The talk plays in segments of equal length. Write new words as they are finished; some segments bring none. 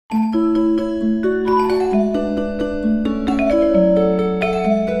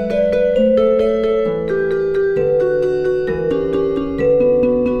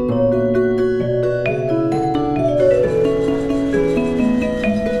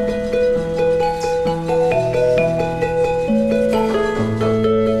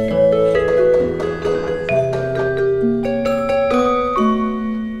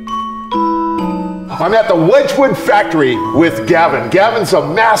I'm at the Wedgwood factory with Gavin. Gavin's a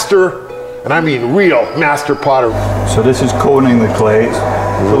master, and I mean real master potter. So this is coning the clay. It's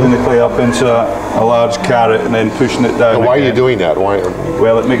pulling the clay up into a large carrot and then pushing it down. And why are you doing that? Why?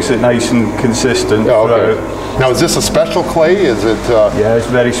 Well, it makes it nice and consistent. Oh, okay. Now, is this a special clay? Is it? Yeah, it's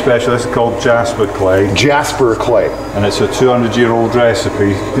very special. It's called Jasper clay. Jasper clay. And it's a 200-year-old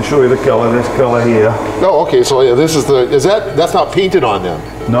recipe. I can show you the colour. This colour here. Oh, okay. So this is the. That's not painted on them?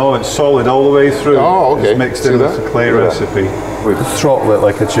 No, it's solid all the way through. Oh, okay. It's mixed in with the clay recipe. We throttle it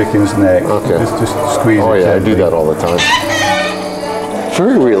like a chicken's neck. Okay. Just squeeze it. Oh yeah, gently. I do that all the time.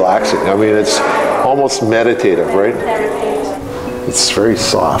 Very relaxing. I mean, it's almost meditative, right? It's very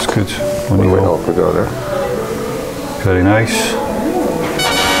soft. Good. Put it on there. Very nice.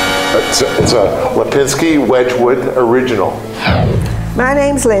 It's a Lipinski Wedgwood original. My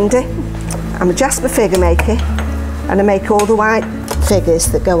name's Lindsay. I'm a Jasper figure maker, and I make all the white figures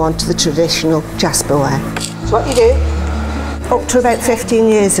that go onto the traditional Jasperware. So what you do, up to about 15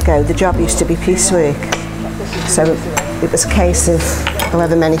 years ago, the job used to be piecework. So it was a case of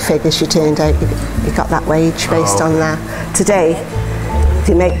however many figures you turned out, you got that wage based on that. Today,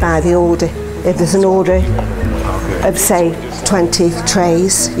 they make by the order. If there's an order of, say, 20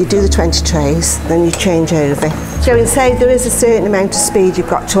 trays, you do the 20 trays, then you change over. So in say there is a certain amount of speed you've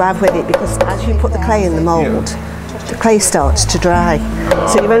got to have with it, because as you put the clay in the mould, the clay starts to dry.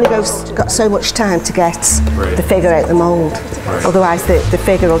 So you've only got so much time to get the figure out the mould. Otherwise the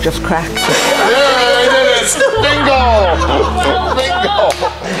figure will just crack. Yeah, it is! Bingo! Bingo!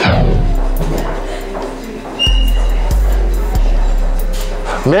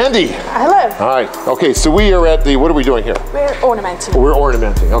 Mandy! Hello. Hi. Okay, so we are at the, what are we doing here? We're ornamenting. We're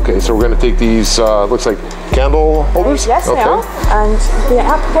ornamenting. Okay, so we're going to take these, looks like candle holders? Yes, okay. they are. And the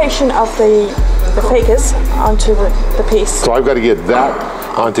application of the figures onto the piece. So I've got to get that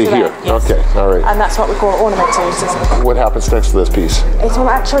onto here. Yes. Okay, all right. And that's what we call ornamenting. What happens next to this piece? It will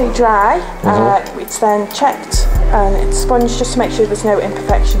actually dry. It's then checked and it's sponged just to make sure there's no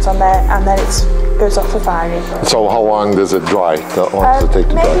imperfections on there, and then it goes off for firing. So how long does it dry? How long does it take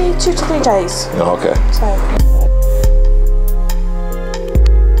to dry? Maybe 2 to 3 days. Okay.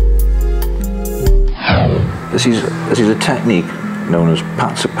 This is a technique known as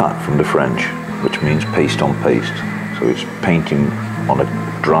pat-a-pat from the French, which means paste on paste. So it's painting on a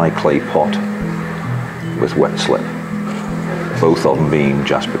dry clay pot with wet slip, both of them being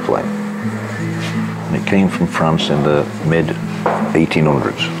Jasper clay. And it came from France in the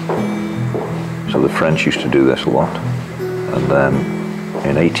mid-1800s. So the French used to do this a lot. And then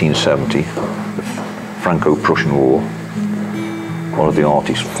in 1870, the Franco-Prussian War, one of the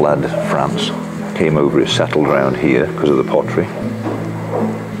artists fled France, came over, it settled around here because of the pottery.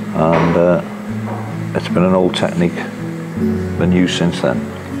 And it's been an old technique, been used since then.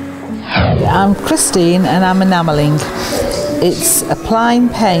 I'm Christine and I'm enamelling. It's applying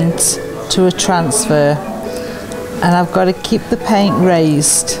paint to a transfer, and I've got to keep the paint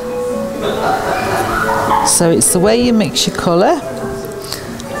raised. So it's the way you mix your colour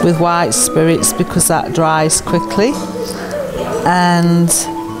with white spirits, because that dries quickly, and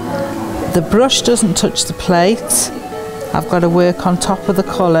the brush doesn't touch the plate. I've got to work on top of the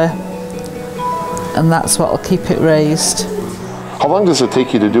colour, and that's what will keep it raised. How long does it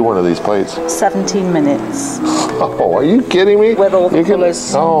take you to do one of these plates? 17 minutes. Oh, are you kidding me? With all the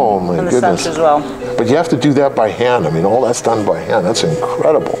colours and the centre as well. But you have to do that by hand. I mean, all that's done by hand. That's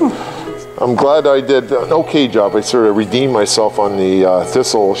incredible. I'm glad I did an okay job. I sort of redeemed myself on the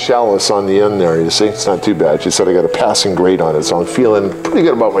thistle chalice on the end there. You see, it's not too bad. She said I got a passing grade on it, so I'm feeling pretty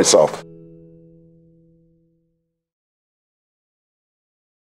good about myself.